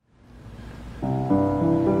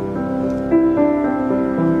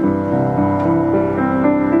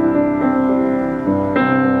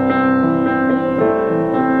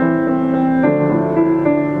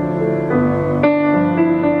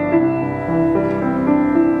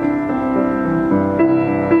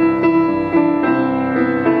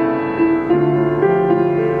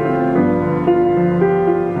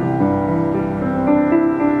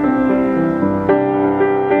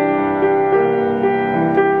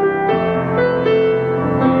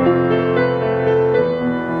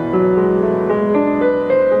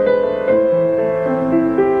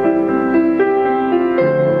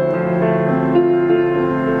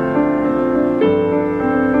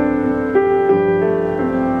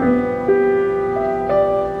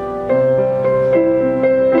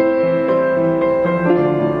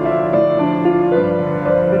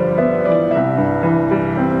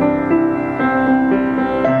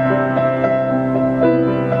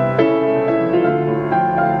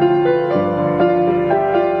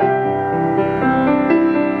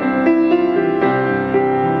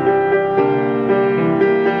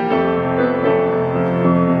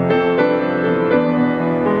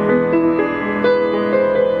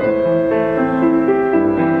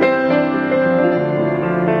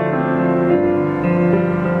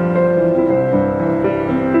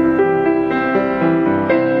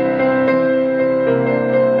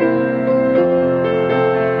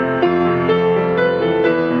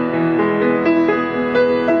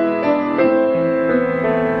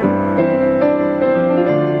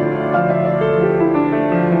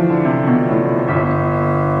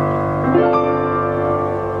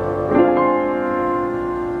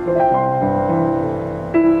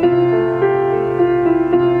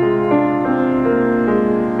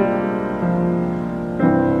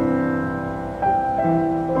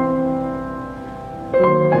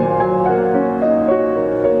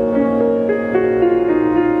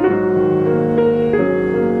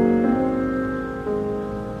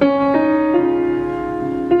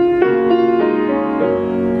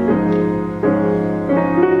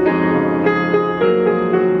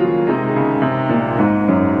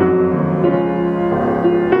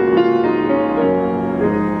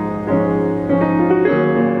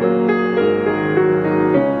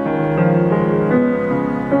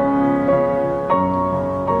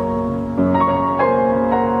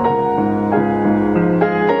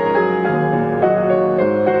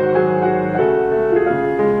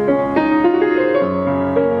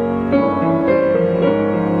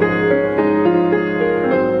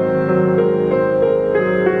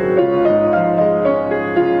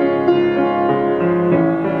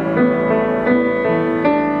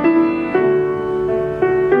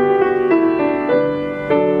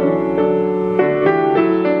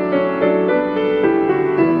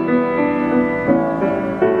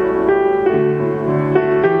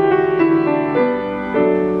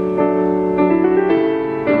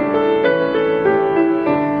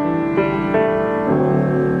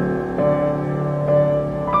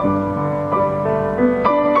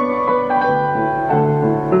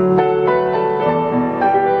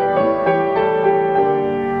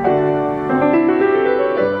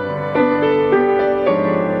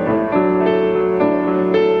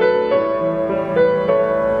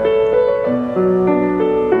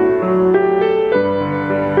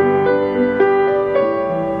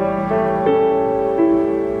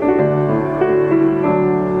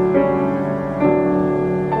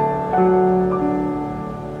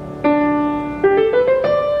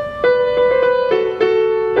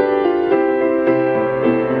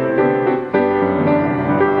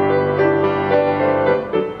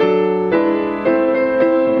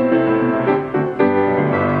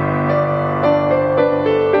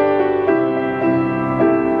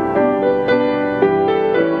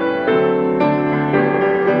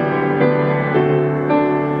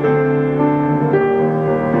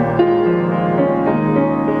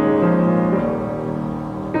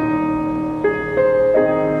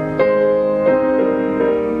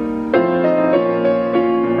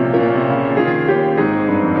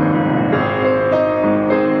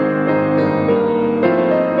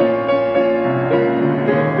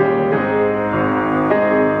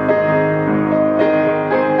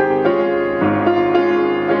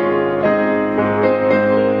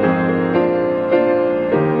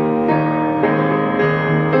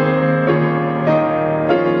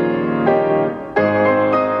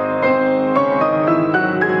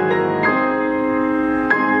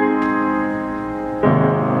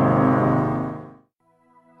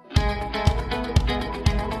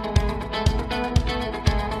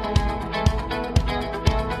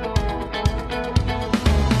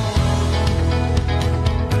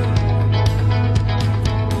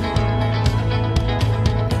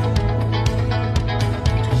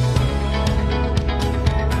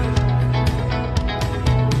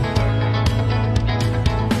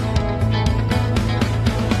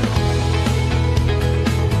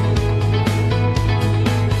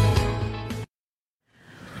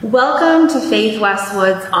Welcome to Faith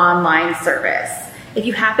Westwood's online service. If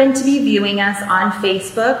you happen to be viewing us on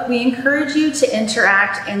Facebook, we encourage you to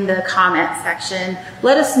interact in the comment section.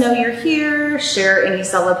 Let us know you're here, share any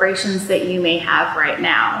celebrations that you may have right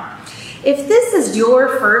now. If this is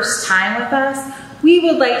your first time with us, we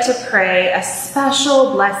would like to pray a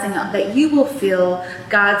special blessing that you will feel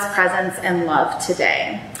God's presence and love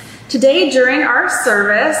today. Today, during our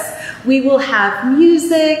service, we will have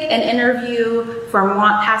music and interview from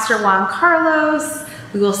Pastor Juan Carlos.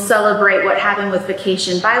 We will celebrate what happened with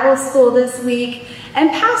Vacation Bible School this week. And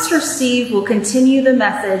Pastor Steve will continue the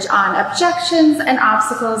message on objections and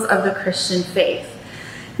obstacles of the Christian faith.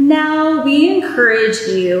 Now, we encourage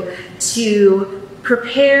you to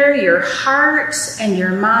prepare your heart and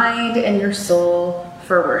your mind and your soul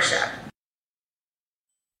for worship.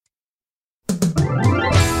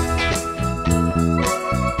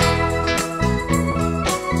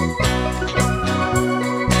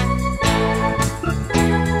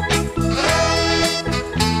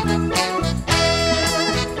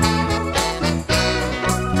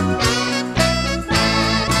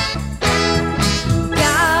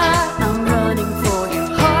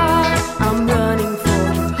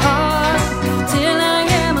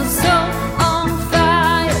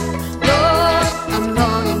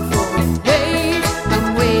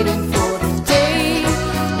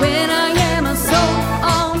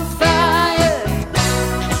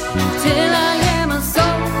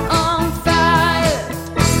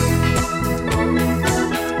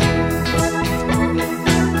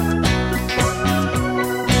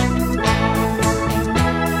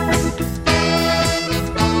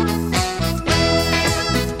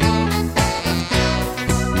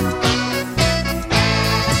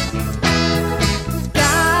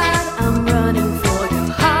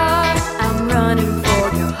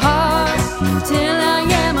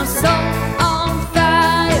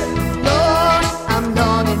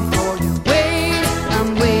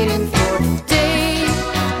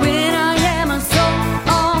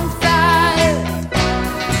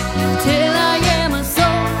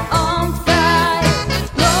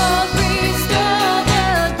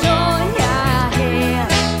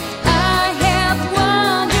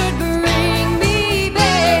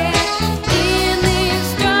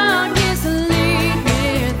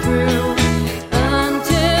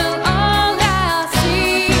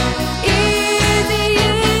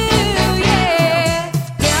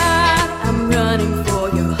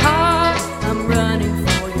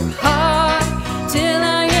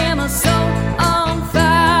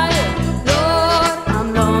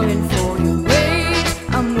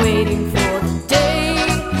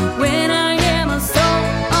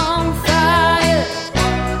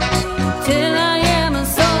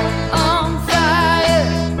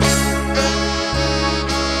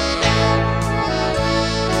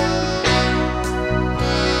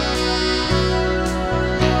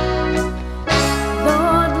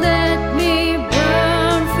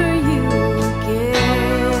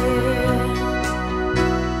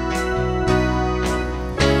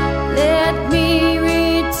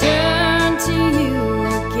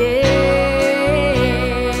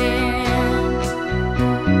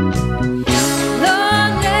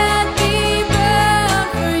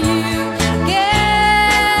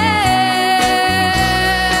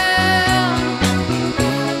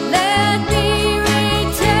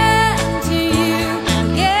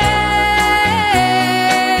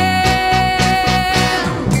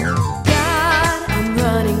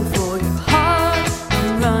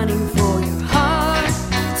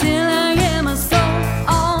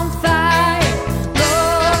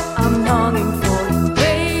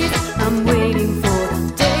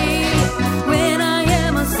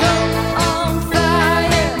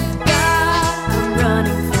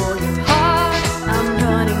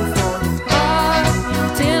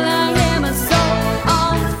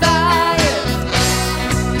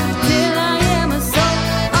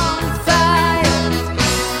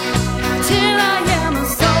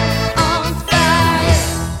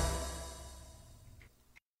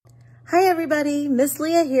 Miss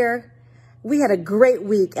Leah here. We had a great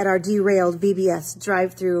week at our Derailed VBS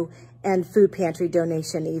drive-through and food pantry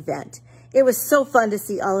donation event. It was so fun to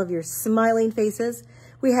see all of your smiling faces.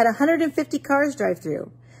 We had 150 cars drive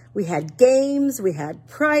through. We had games, we had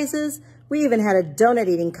prizes, we even had a donut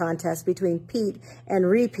eating contest between Pete and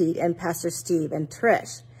Repeat and Pastor Steve and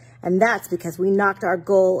Trish. And that's because we knocked our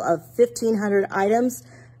goal of 1,500 items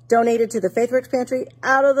donated to the FaithWorks Pantry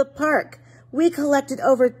out of the park. We collected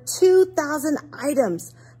over 2,000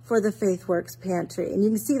 items for the FaithWorks Pantry, and you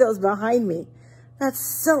can see those behind me. That's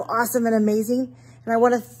so awesome and amazing, and I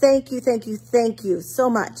want to thank you so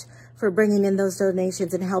much for bringing in those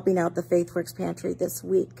donations and helping out the FaithWorks Pantry this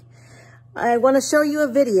week. I want to show you a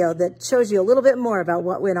video that shows you a little bit more about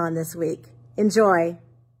what went on this week. Enjoy.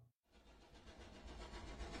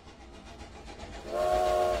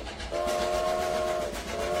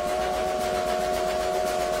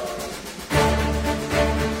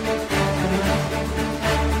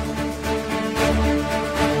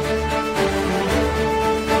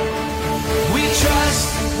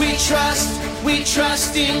 We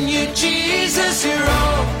trust in you, Jesus. You're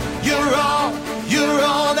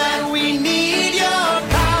all that we need. Your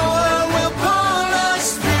power will pull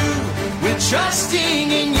us through. We're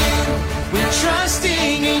trusting in you. We're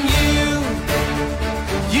trusting in you.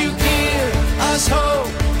 You give us hope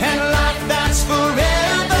and life that's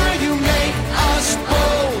forever. You make us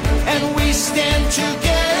bold and we stand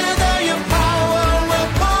together. Your power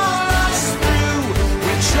will pull us through.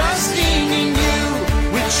 We're trusting in you.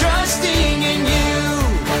 We're trusting in you.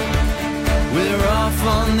 We're off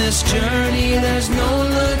on this journey, there's no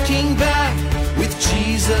looking back. With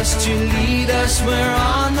Jesus to lead us, we're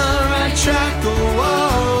on the right track. Oh,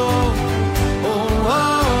 oh, oh,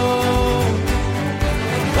 oh.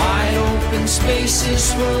 Wide open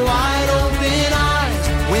spaces for wide open eyes.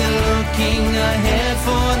 We're looking ahead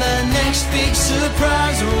for the next big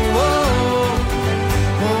surprise. Oh, oh,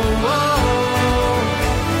 oh, oh.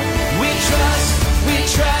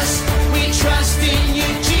 We trust in you,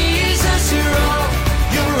 Jesus. You're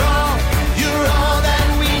all that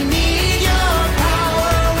we need. Your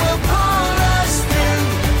power will pull us through.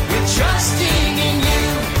 We're trusting in you.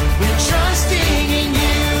 We're trusting in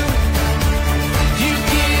you. You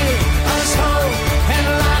give us hope and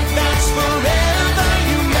life that's forever.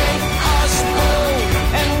 You make us whole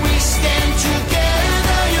and we stand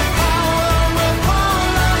together. Your power will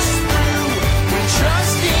pull us through. We're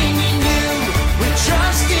trusting in you. We're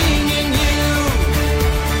trusting in you.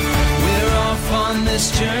 We're off on this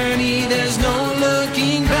journey, there's no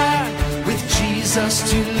looking back. With Jesus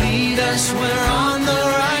to lead us, we're on the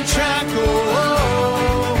right track. Oh,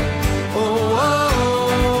 oh, oh,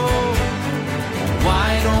 oh.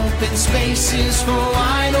 Wide open spaces for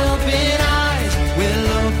wide open eyes. We're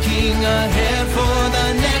looking ahead for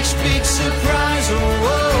the next big surprise. Oh,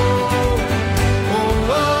 oh, oh,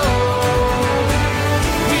 oh.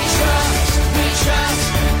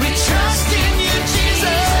 We trust in you,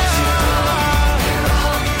 Jesus.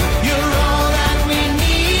 You're all that we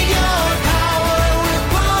need. Your power will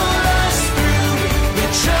pull us through.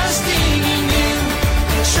 We're trusting in you.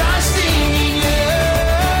 We're trusting in you.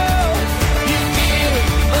 You give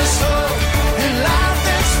us hope and life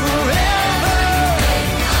that's forever.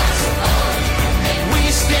 We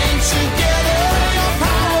stand together. Your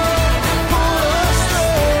power will pull us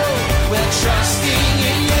through. We're trusting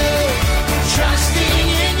in you. Trusting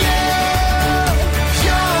in you.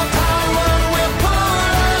 Your power will pull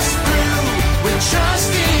us through. We're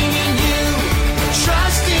trusting in you.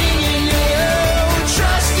 Trusting in you.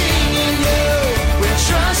 Trusting in you. We're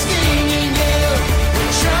trusting in you.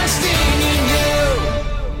 We're trusting in you.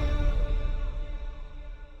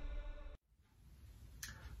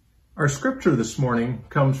 Our scripture this morning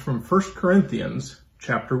comes from 1 Corinthians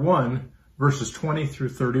chapter 1, verses 20 through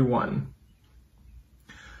 31.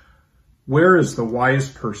 Where is the wise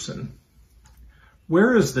person?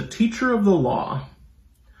 Where is the teacher of the law?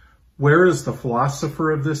 Where is the philosopher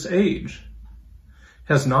of this age?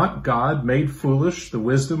 Has not God made foolish the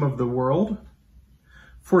wisdom of the world?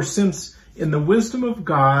 For since in the wisdom of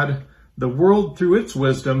God, the world through its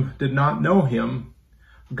wisdom did not know him,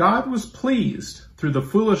 God was pleased through the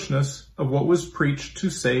foolishness of what was preached to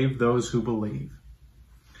save those who believe.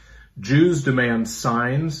 Jews demand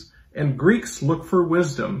signs and Greeks look for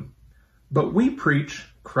wisdom, but we preach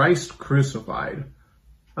Christ crucified,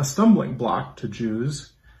 a stumbling block to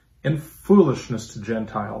Jews and foolishness to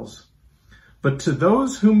Gentiles. But to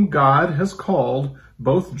those whom God has called,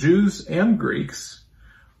 both Jews and Greeks,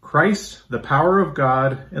 Christ, the power of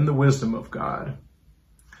God and the wisdom of God.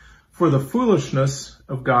 For the foolishness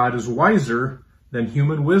of God is wiser than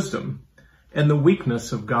human wisdom, and the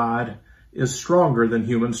weakness of God is stronger than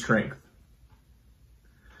human strength.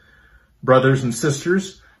 Brothers and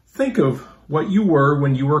sisters, think of what you were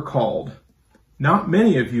when you were called. Not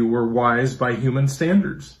many of you were wise by human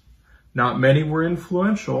standards. Not many were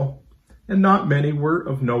influential, and not many were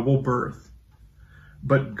of noble birth.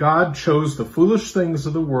 But God chose the foolish things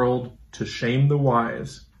of the world to shame the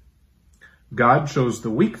wise. God chose the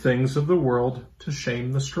weak things of the world to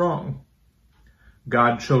shame the strong.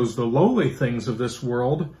 God chose the lowly things of this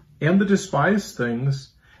world and the despised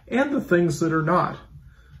things and the things that are not,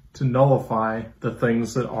 to nullify the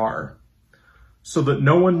things that are, so that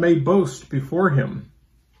no one may boast before him.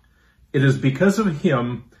 It is because of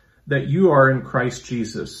him that you are in Christ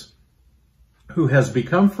Jesus, who has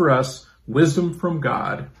become for us wisdom from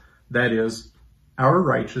God, that is, our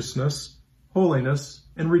righteousness, holiness,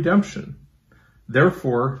 and redemption.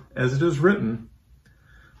 Therefore, as it is written,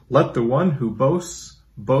 let the one who boasts,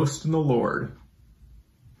 boast in the Lord.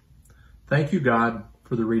 Thank you, God,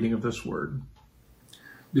 for the reading of this word.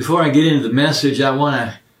 Before I get into the message, I want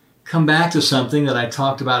to come back to something that I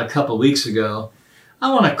talked about a couple weeks ago.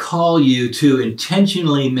 I want to call you to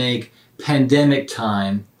intentionally make pandemic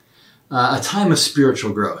time a time of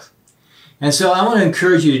spiritual growth. And so I want to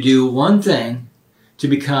encourage you to do one thing to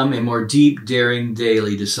become a more deep, daring,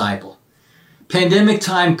 daily disciple. Pandemic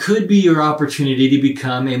time could be your opportunity to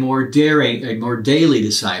become a more daring, a more daily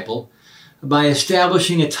disciple by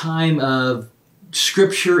establishing a time of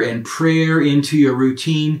scripture and prayer into your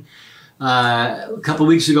routine. A couple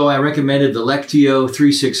weeks ago, I recommended the Lectio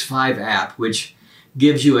 365 app, which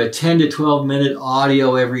gives you a 10 to 12 minute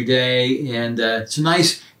audio every day. And it's a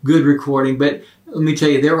nice, good recording. But let me tell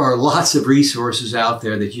you, there are lots of resources out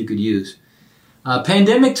there that you could use.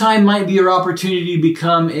 Pandemic time might be your opportunity to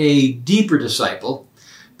become a deeper disciple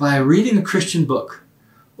by reading a Christian book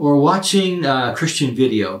or watching a Christian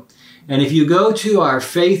video. And if you go to our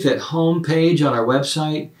Faith at Home page on our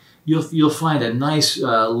website, you'll find a nice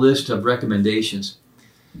list of recommendations.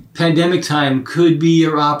 Pandemic time could be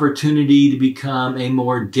your opportunity to become a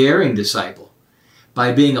more daring disciple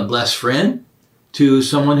by being a blessed friend to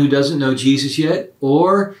someone who doesn't know Jesus yet,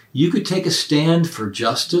 or you could take a stand for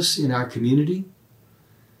justice in our community.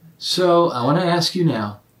 So I want to ask you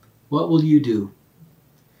now, what will you do?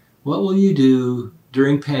 What will you do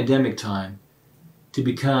during pandemic time to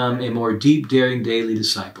become a more deep, daring, daily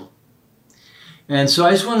disciple? And so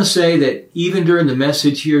I just want to say that even during the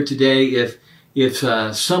message here today, if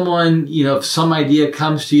someone, if some idea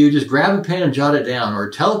comes to you, just grab a pen and jot it down, or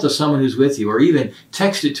tell it to someone who's with you, or even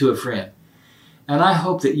text it to a friend. And I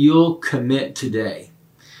hope that you'll commit today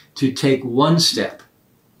to take one step,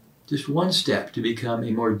 just one step, to become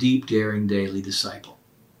a more deep, daring, daily disciple.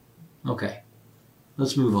 Okay,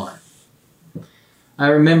 let's move on. I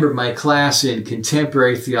remember my class in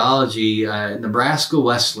contemporary theology at Nebraska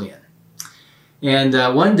Wesleyan. And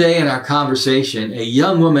one day in our conversation, a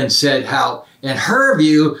young woman said how, in her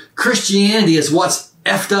view, Christianity is what's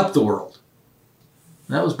effed up the world.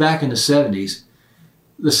 And that was back in the 70s.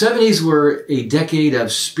 The 70s were a decade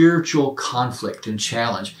of spiritual conflict and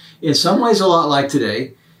challenge. In some ways a lot like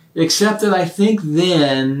today, except that I think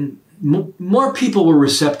then more people were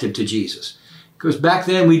receptive to Jesus. Because back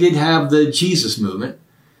then we did have the Jesus movement.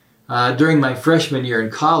 During my freshman year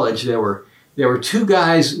in college, there were two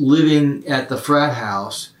guys living at the frat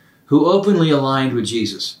house who openly aligned with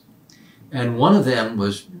Jesus. And one of them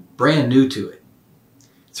was brand new to it.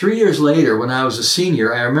 3 years later, when I was a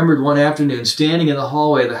senior, I remembered one afternoon standing in the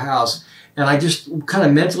hallway of the house, and I just kind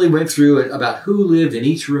of mentally went through it about who lived in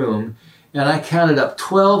each room, and I counted up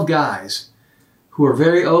 12 guys who were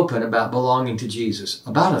very open about belonging to Jesus,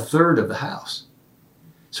 about a third of the house.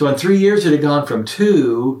 So in 3 years, it had gone from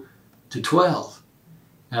 2 to 12.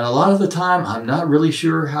 And a lot of the time, I'm not really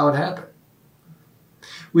sure how it happened.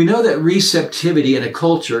 We know that receptivity in a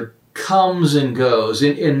culture comes and goes.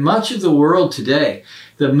 In much of the world today,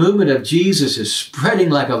 the movement of Jesus is spreading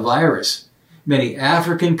like a virus. Many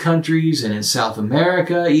African countries and in South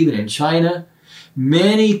America, even in China,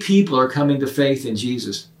 many people are coming to faith in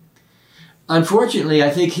Jesus. Unfortunately, I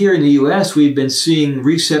think here in the U.S., we've been seeing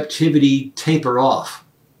receptivity taper off.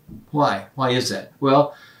 Why? Why is that?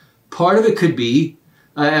 Well, part of it could be,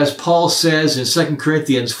 as Paul says in 2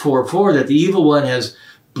 Corinthians 4:4, that the evil one has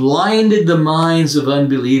blinded the minds of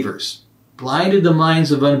unbelievers. Blinded the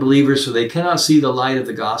minds of unbelievers so they cannot see the light of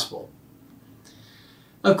the gospel.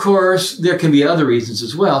 Of course, there can be other reasons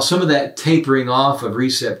as well. Some of that tapering off of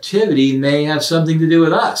receptivity may have something to do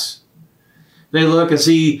with us. They look and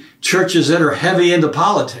see churches that are heavy into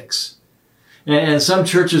politics. And some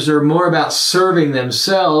churches are more about serving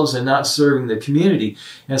themselves and not serving the community.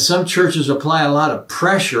 And some churches apply a lot of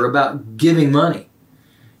pressure about giving money.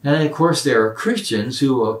 And of course, there are Christians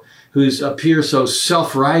who appear so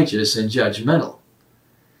self-righteous and judgmental.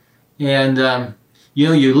 And,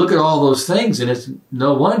 you look at all those things, and it's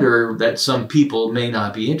no wonder that some people may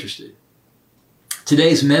not be interested.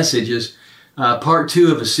 Today's message is part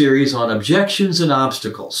 2 of a series on objections and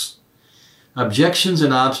obstacles. Objections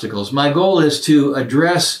and obstacles. My goal is to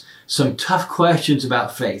address some tough questions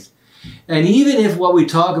about faith. And even if what we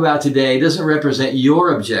talk about today doesn't represent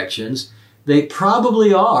your objections, they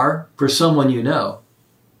probably are for someone you know.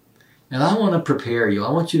 And I want to prepare you.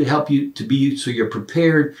 I want you to help you to be so you're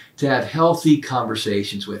prepared to have healthy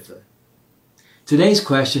conversations with them. Today's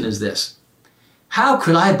question is this: how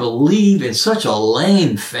could I believe in such a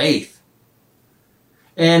lame faith?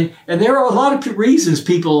 And there are a lot of reasons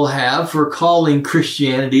people have for calling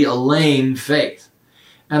Christianity a lame faith.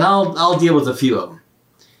 And I'll deal with a few of them.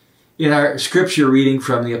 In our scripture reading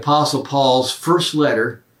from the Apostle Paul's first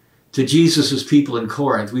letter to Jesus' people in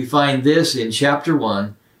Corinth, we find this in chapter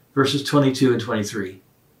 1, verses 22 and 23.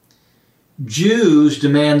 Jews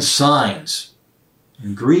demand signs,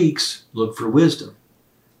 and Greeks look for wisdom.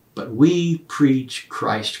 But we preach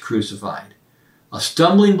Christ crucified, a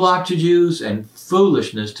stumbling block to Jews and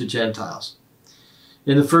foolishness to Gentiles.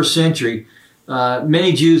 In the first century,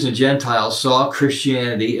 many Jews and Gentiles saw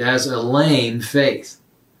Christianity as a lame faith.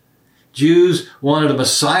 Jews wanted a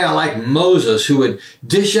Messiah like Moses who would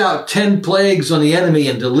dish out 10 plagues on the enemy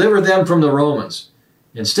and deliver them from the Romans.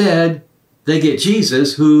 Instead, they get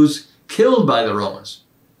Jesus, who's killed by the Romans.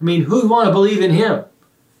 I mean, who'd want to believe in him?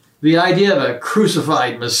 The idea of a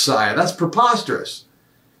crucified Messiah, that's preposterous.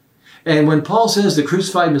 And when Paul says the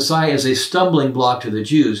crucified Messiah is a stumbling block to the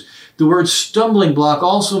Jews, the word stumbling block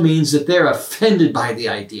also means that they're offended by the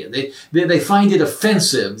idea. They find it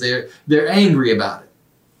offensive. They're angry about it.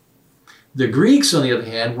 The Greeks, on the other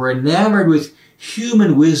hand, were enamored with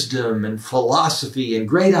human wisdom and philosophy and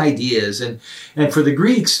great ideas. And for the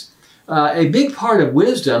Greeks, a big part of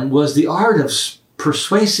wisdom was the art of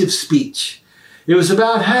persuasive speech. It was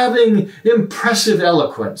about having impressive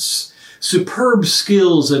eloquence, superb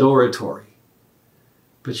skills at oratory.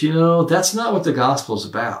 But you know, that's not what the gospel is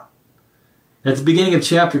about. At the beginning of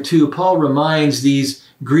chapter 2, Paul reminds these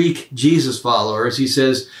Greek Jesus followers, he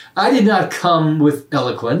says, I did not come with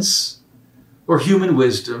eloquence or human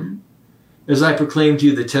wisdom as I proclaimed to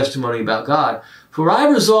you the testimony about God. For I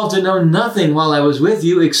resolved to know nothing while I was with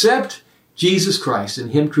you except Jesus Christ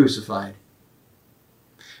and him crucified.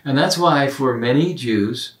 And that's why for many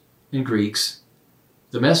Jews and Greeks,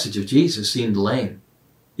 the message of Jesus seemed lame.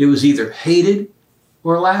 It was either hated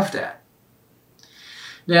or laughed at.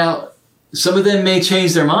 Now, some of them may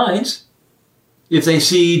change their minds if they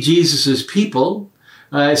see Jesus' people,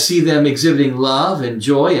 see them exhibiting love and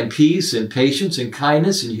joy and peace and patience and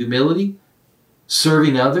kindness and humility,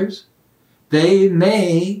 serving others. They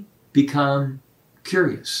may become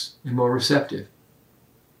curious and more receptive.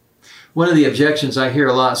 One of the objections I hear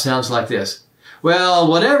a lot sounds like this. Well,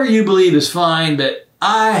 whatever you believe is fine, but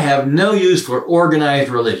I have no use for organized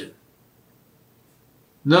religion.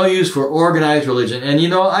 No use for organized religion. And you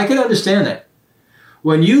know, I can understand that.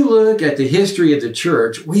 When you look at the history of the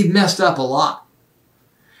church, we've messed up a lot.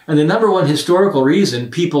 And the number one historical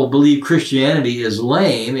reason people believe Christianity is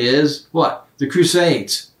lame is what? The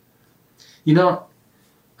Crusades. You know,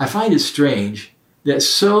 I find it strange that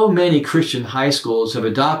so many Christian high schools have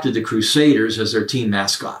adopted the Crusaders as their team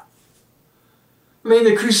mascot. I mean,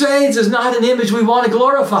 the Crusades is not an image we want to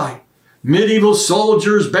glorify. Medieval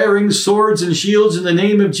soldiers bearing swords and shields in the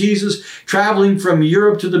name of Jesus, traveling from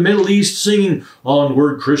Europe to the Middle East, singing,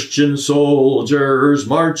 "Onward, Christian soldiers,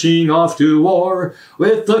 marching off to war,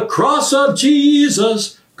 with the cross of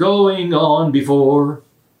Jesus going on before."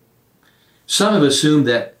 Some have assumed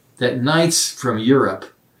that knights from Europe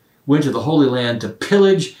went to the Holy Land to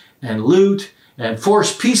pillage and loot and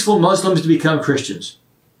force peaceful Muslims to become Christians.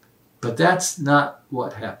 But that's not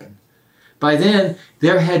what happened. By then,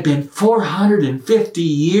 there had been 450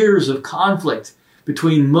 years of conflict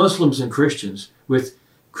between Muslims and Christians, with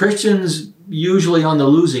Christians usually on the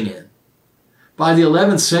losing end. By the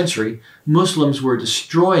 11th century, Muslims were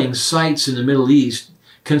destroying sites in the Middle East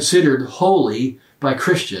considered holy by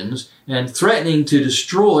Christians and threatening to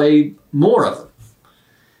destroy more of them.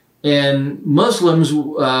 And Muslims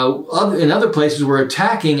in other places were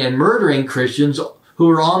attacking and murdering Christians who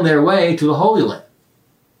were on their way to the Holy Land.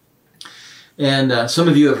 And some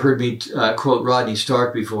of you have heard me quote Rodney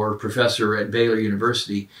Stark before, professor at Baylor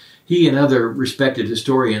University. He and other respected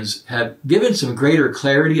historians have given some greater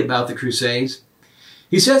clarity about the Crusades.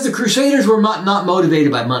 He says the Crusaders were not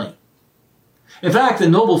motivated by money. In fact, the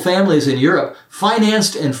noble families in Europe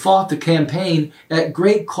financed and fought the campaign at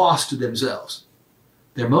great cost to themselves.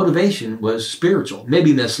 Their motivation was spiritual,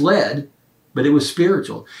 maybe misled, but it was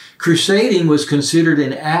spiritual. Crusading was considered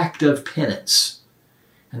an act of penance.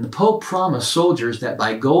 And the Pope promised soldiers that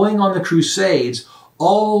by going on the Crusades,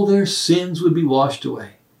 all their sins would be washed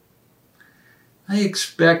away. I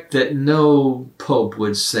expect that no Pope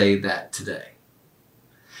would say that today.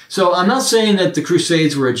 So I'm not saying that the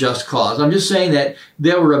Crusades were a just cause. I'm just saying that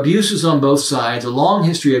there were abuses on both sides, a long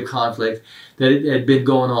history of conflict that had been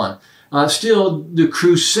going on. Still, the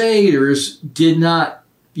Crusaders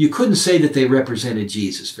you couldn't say that they represented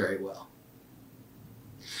Jesus very well.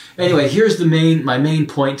 Anyway, here's my main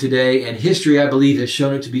point today, and history, I believe, has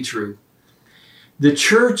shown it to be true. The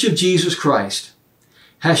Church of Jesus Christ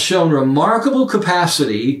has shown remarkable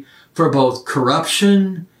capacity for both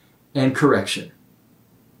corruption and correction.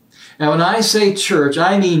 Now, when I say church,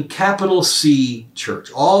 I mean capital C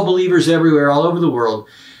church. All believers everywhere, all over the world.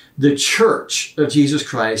 The Church of Jesus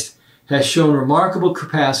Christ has shown remarkable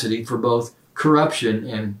capacity for both corruption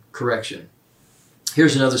and correction.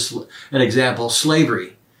 Here's an example: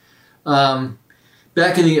 slavery.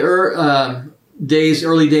 Back in the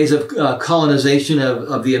early days of colonization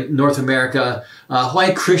of the North America,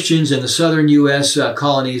 white Christians in the southern U.S.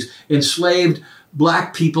 Colonies enslaved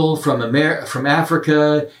black people from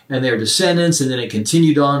Africa and their descendants, and then it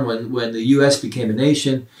continued on when the U.S. became a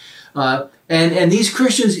nation. And these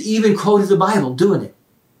Christians even quoted the Bible doing it.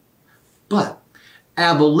 But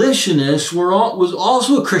abolitionists was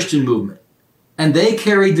also a Christian movement, and they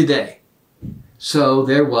carried the day. So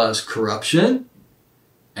there was corruption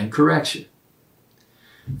and correction.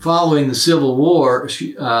 Following the Civil War,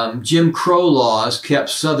 Jim Crow laws kept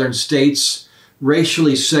southern states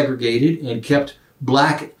racially segregated and kept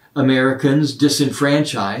black Americans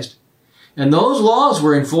disenfranchised. And those laws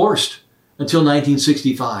were enforced until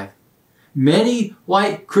 1965. Many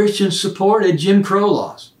white Christians supported Jim Crow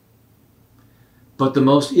laws. But the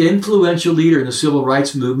most influential leader in the civil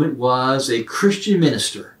rights movement was a Christian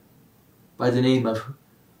minister by the name of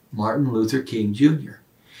Martin Luther King Jr.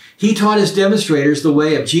 He taught his demonstrators the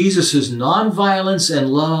way of Jesus' nonviolence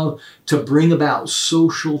and love to bring about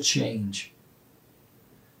social change.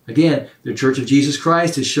 Again, the Church of Jesus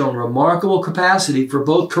Christ has shown remarkable capacity for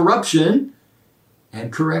both corruption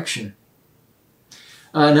and correction.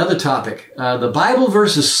 Another topic, the Bible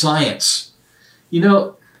versus science. You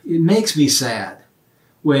know, it makes me sad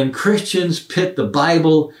when Christians pit the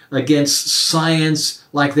Bible against science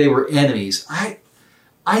like they were enemies.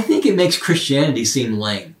 I think it makes Christianity seem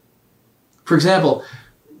lame. For example,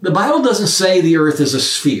 the Bible doesn't say the earth is a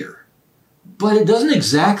sphere, but it doesn't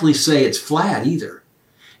exactly say it's flat either.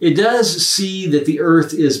 It does see that the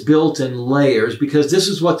earth is built in layers because this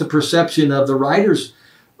is what the perception of the writers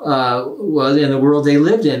was in the world they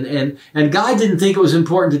lived in. And God didn't think it was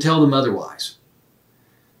important to tell them otherwise.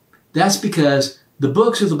 That's because the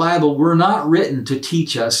books of the Bible were not written to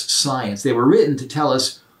teach us science. They were written to tell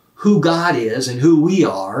us who God is and who we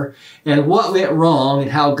are and what went wrong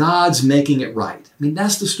and how God's making it right. I mean,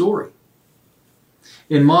 that's the story.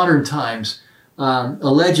 In modern times, a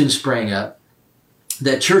legend sprang up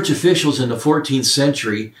that church officials in the 14th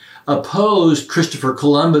century opposed Christopher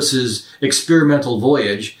Columbus's experimental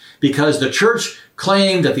voyage because the church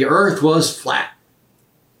claimed that the earth was flat.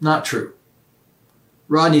 Not true.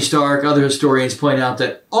 Rodney Stark, other historians point out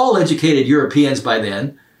that all educated Europeans by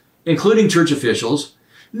then, including church officials,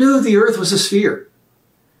 knew the earth was a sphere.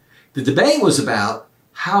 The debate was about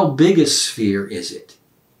how big a sphere is it?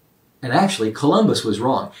 And actually, Columbus was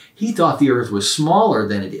wrong. He thought the earth was smaller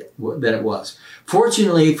than it was.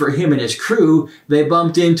 Fortunately for him and his crew, they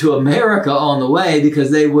bumped into America on the way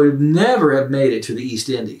because they would never have made it to the East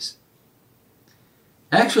Indies.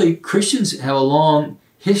 Actually, Christians have a long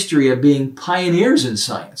history of being pioneers in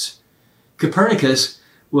science. Copernicus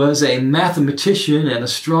was a mathematician and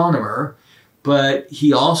astronomer, but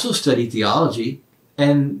he also studied theology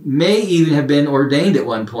and may even have been ordained at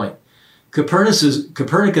one point.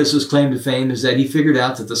 Copernicus's claim to fame is that he figured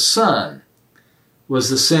out that the sun was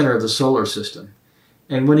the center of the solar system.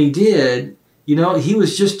 And when he did, you know, he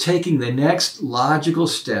was just taking the next logical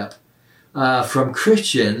step from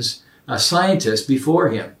Christians, scientists before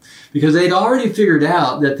him, because they'd already figured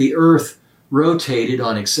out that the earth rotated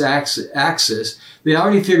on its axis. They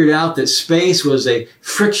already figured out that space was a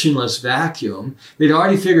frictionless vacuum. They'd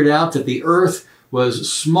already figured out that the earth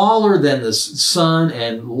was smaller than the sun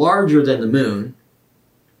and larger than the moon.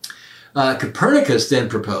 Copernicus then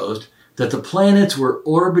proposed that the planets were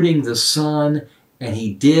orbiting the sun, and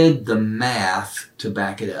he did the math to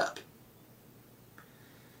back it up.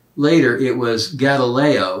 Later, it was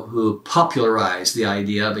Galileo who popularized the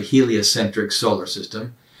idea of a heliocentric solar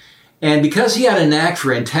system. And because he had a knack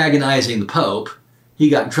for antagonizing the Pope, he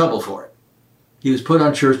got in trouble for it. He was put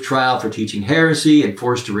on church trial for teaching heresy and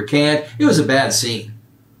forced to recant. It was a bad scene.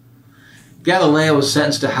 Galileo was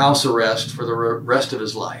sentenced to house arrest for the rest of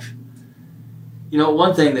his life. You know,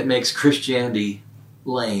 one thing that makes Christianity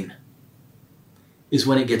lame is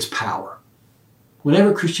when it gets power.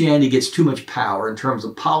 Whenever Christianity gets too much power in terms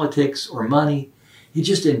of politics or money, it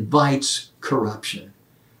just invites corruption.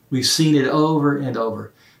 We've seen it over and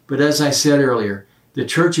over. But as I said earlier, the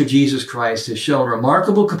Church of Jesus Christ has shown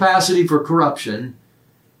remarkable capacity for corruption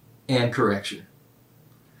and correction.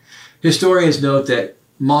 Historians note that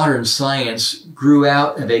modern science grew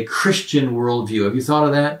out of a Christian worldview. Have you thought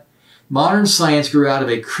of that? Modern science grew out of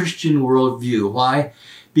a Christian worldview. Why?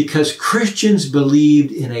 Because Christians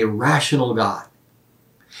believed in a rational God.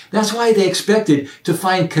 That's why they expected to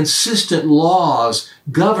find consistent laws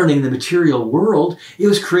governing the material world. It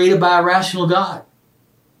was created by a rational God.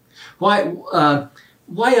 Why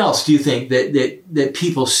else do you think that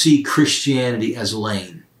people see Christianity as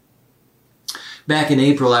lame? Back in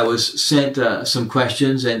April, I was sent some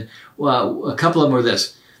questions, and a couple of them were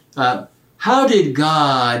this. Why did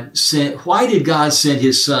God send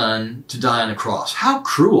his son to die on a cross? How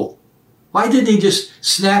cruel. Why didn't he just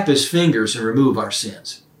snap his fingers and remove our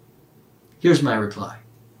sins? Here's my reply.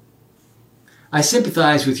 I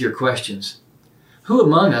sympathize with your questions. Who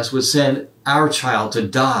among us would send our child to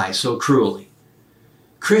die so cruelly?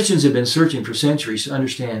 Christians have been searching for centuries to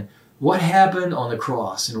understand what happened on the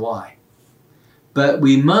cross and why. But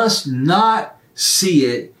we must not see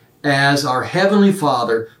it as our Heavenly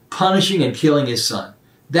Father punishing and killing his son.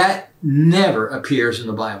 That never appears in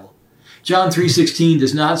the Bible. John 3:16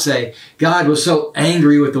 does not say God was so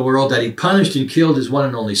angry with the world that he punished and killed his one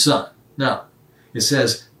and only son. No. It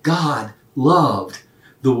says God loved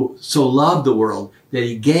the world that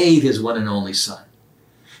he gave his one and only son.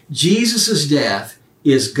 Jesus' death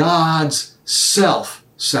is God's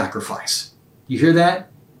self-sacrifice. You hear that?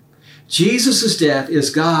 Jesus' death is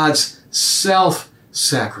God's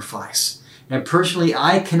self-sacrifice. And personally,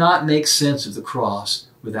 I cannot make sense of the cross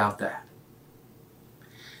without that.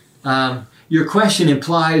 Your question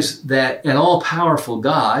implies that an all-powerful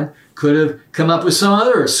God could have come up with some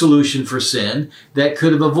other solution for sin that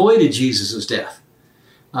could have avoided Jesus' death.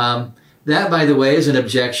 That, by the way, is an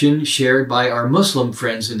objection shared by our Muslim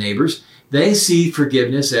friends and neighbors. They see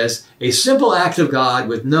forgiveness as a simple act of God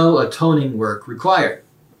with no atoning work required.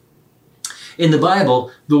 In the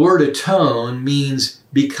Bible, the word atone means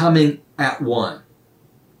becoming at one.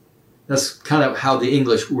 That's kind of how the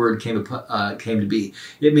English word came to be.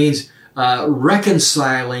 It means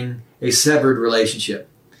reconciling a severed relationship.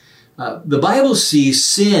 The Bible sees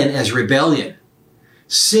sin as rebellion.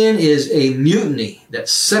 Sin is a mutiny that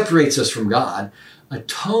separates us from God.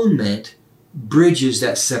 Atonement bridges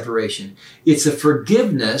that separation. It's a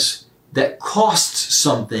forgiveness that costs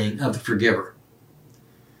something of the forgiver.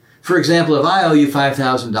 For example, if I owe you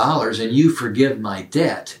 $5,000 and you forgive my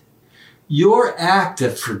debt, your act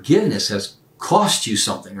of forgiveness has cost you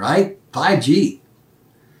something, right? 5G.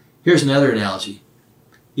 Here's another analogy.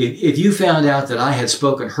 If you found out that I had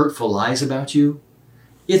spoken hurtful lies about you,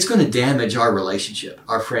 it's going to damage our relationship,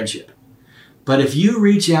 our friendship. But if you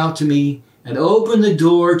reach out to me and open the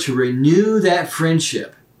door to renew that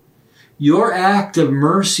friendship, your act of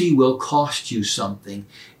mercy will cost you something.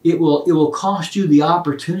 It will cost you the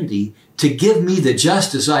opportunity to give me the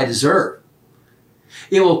justice I deserve.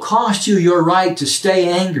 It will cost you your right to stay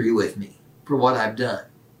angry with me for what I've done.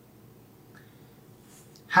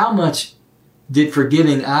 How much did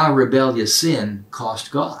forgiving our rebellious sin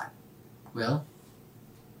cost God? Well,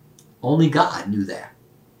 only God knew that.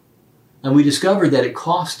 And we discovered that it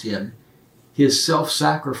cost him his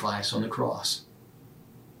self-sacrifice on the cross.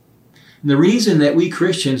 And the reason that we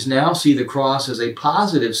Christians now see the cross as a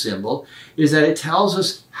positive symbol is that it tells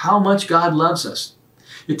us how much God loves us.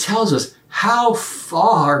 It tells us how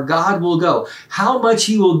far God will go, how much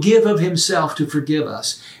he will give of himself to forgive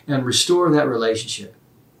us and restore that relationship.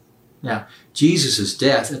 Now, Jesus'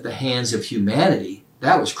 death at the hands of humanity,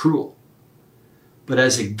 that was cruel. But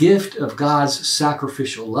as a gift of God's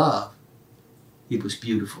sacrificial love, it was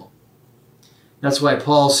beautiful. That's why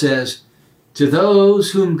Paul says, to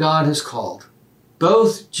those whom God has called,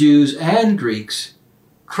 both Jews and Greeks,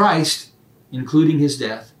 Christ, including his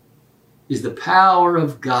death, is the power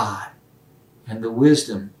of God and the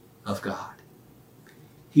wisdom of God.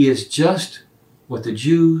 He is just what the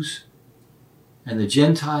Jews and the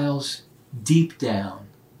Gentiles deep down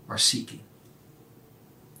are seeking.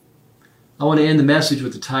 I want to end the message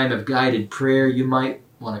with a time of guided prayer. You might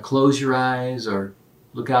want to close your eyes or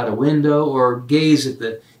look out a window or gaze at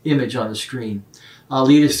the image on the screen. I'll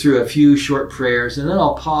lead us through a few short prayers and then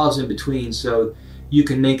I'll pause in between so you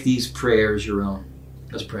can make these prayers your own.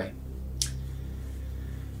 Let's pray.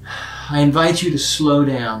 I invite you to slow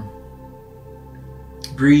down,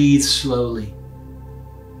 breathe slowly,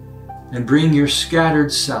 and bring your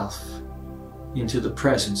scattered self into the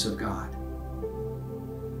presence of God.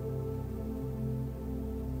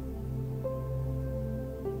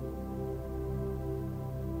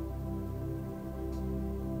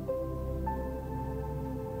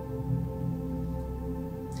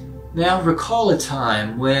 Now recall a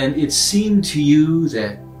time when it seemed to you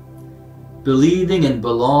that believing and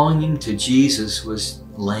belonging to Jesus was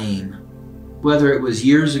lame, whether it was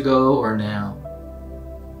years ago or now?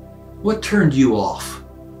 What turned you off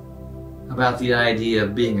about the idea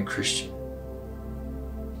of being a Christian?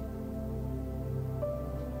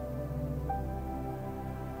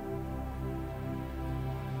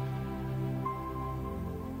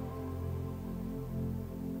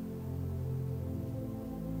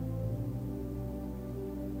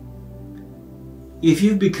 If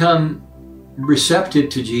you've become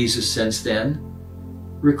receptive to Jesus since then,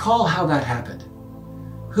 recall how that happened.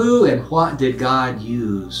 Who and what did God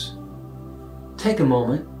use? Take a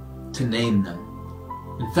moment to name them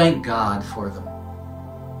and thank God for them.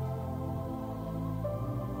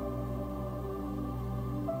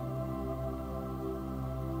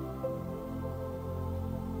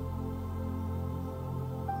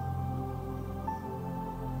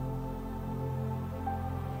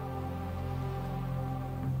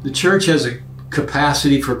 The church has a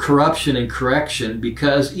capacity for corruption and correction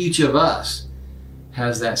because each of us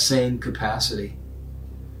has that same capacity.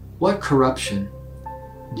 What corruption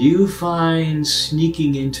do you find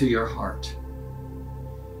sneaking into your heart?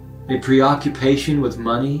 A preoccupation with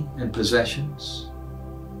money and possessions?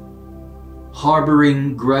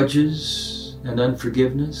 Harboring grudges and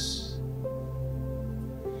unforgiveness?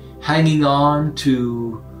 Hanging on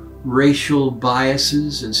to racial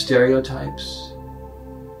biases and stereotypes?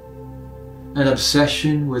 An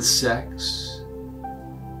obsession with sex?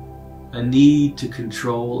 A need to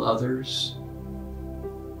control others?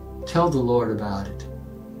 Tell the Lord about it.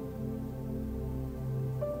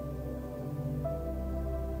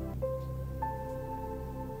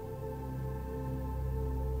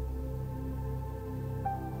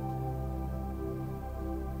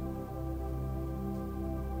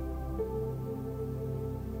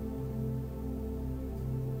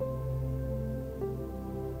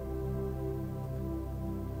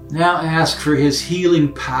 Now ask for His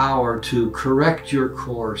healing power to correct your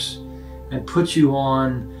course and put you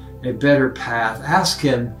on a better path. Ask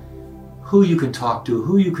Him who you can talk to,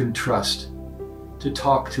 who you can trust to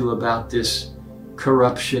talk to about this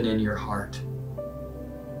corruption in your heart.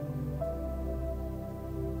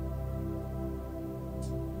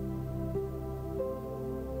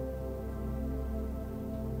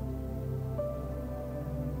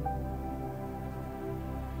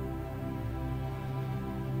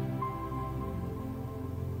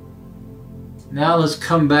 Now let's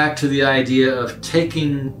come back to the idea of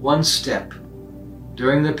taking one step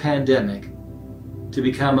during the pandemic to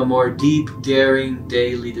become a more deep, daring,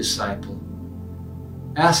 daily disciple.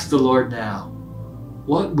 Ask the Lord now,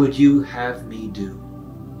 what would you have me do?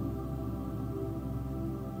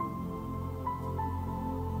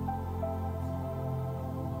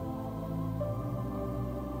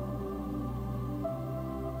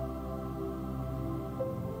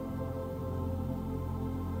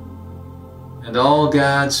 And all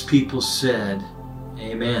God's people said,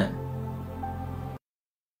 Amen.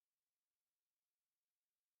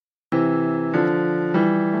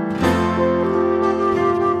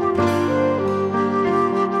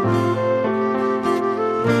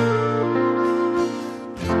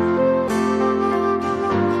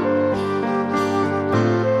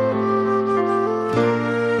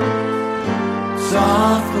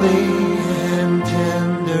 Softly and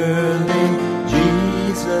tenderly,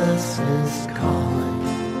 Jesus is calling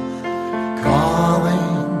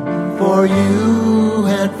for you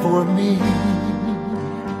and for me.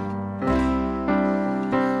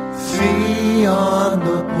 See on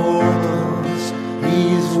the portals,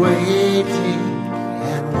 He's waiting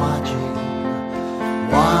and watching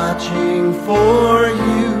for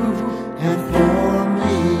you and for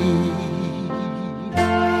me.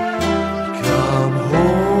 Come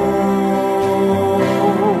home,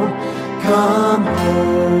 come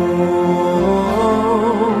home.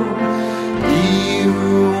 You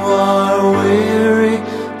who are weary,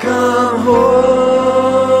 come home.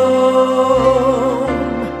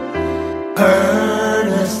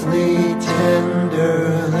 Earnestly,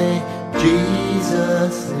 tenderly,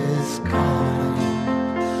 Jesus is calling,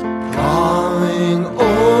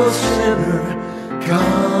 oh sinner,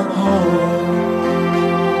 come home.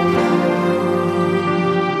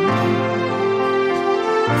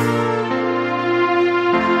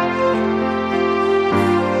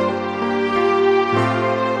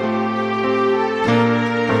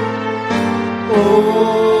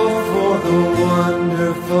 Oh, for the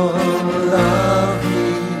wonderful love He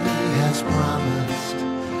has promised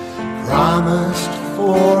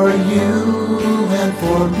for you and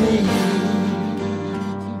for me.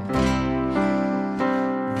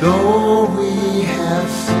 Though we have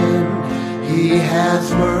sinned, He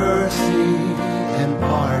has mercy and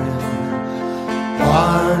pardon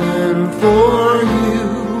for you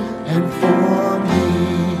and for me.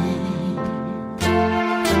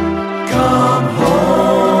 Come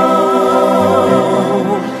home,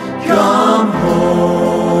 come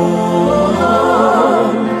home.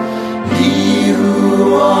 Ye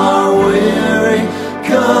who are weary,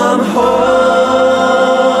 come home.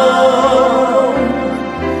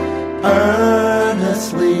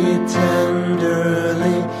 Earnestly,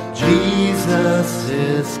 tenderly, Jesus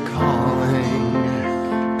is calling,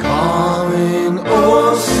 calling,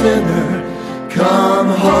 oh sinner, come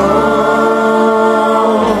home.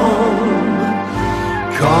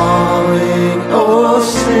 Calling, oh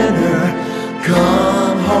sinner,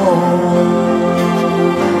 come home.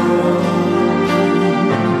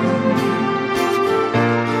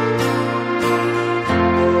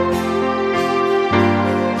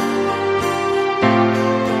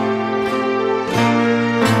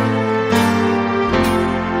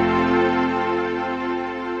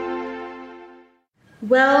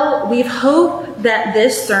 Well, we hope that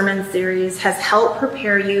this sermon series has helped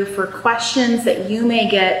prepare you for questions that you may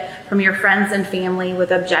get from your friends and family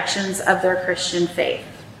with objections of their Christian faith.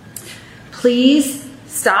 Please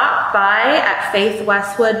stop by at Faith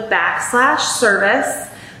Westwood /service,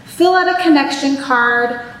 fill out a connection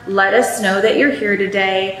card, let us know that you're here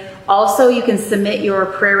today. Also, you can submit your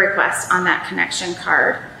prayer request on that connection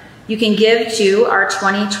card. You can give to our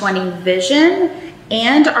 2020 vision,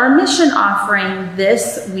 and our mission offering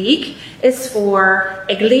this week is for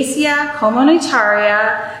Iglesia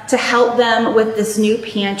Comunitaria to help them with this new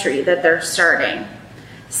pantry that they're starting.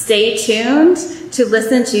 Stay tuned to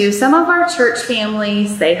listen to some of our church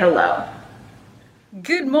families say hello.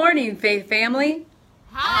 Good morning, Faith family.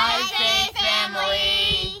 Hi, Faith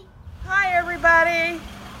family. Hi, everybody.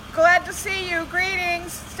 Glad to see you.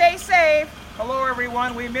 Greetings. Stay safe. Hello,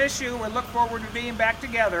 everyone. We miss you. We look forward to being back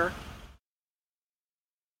together.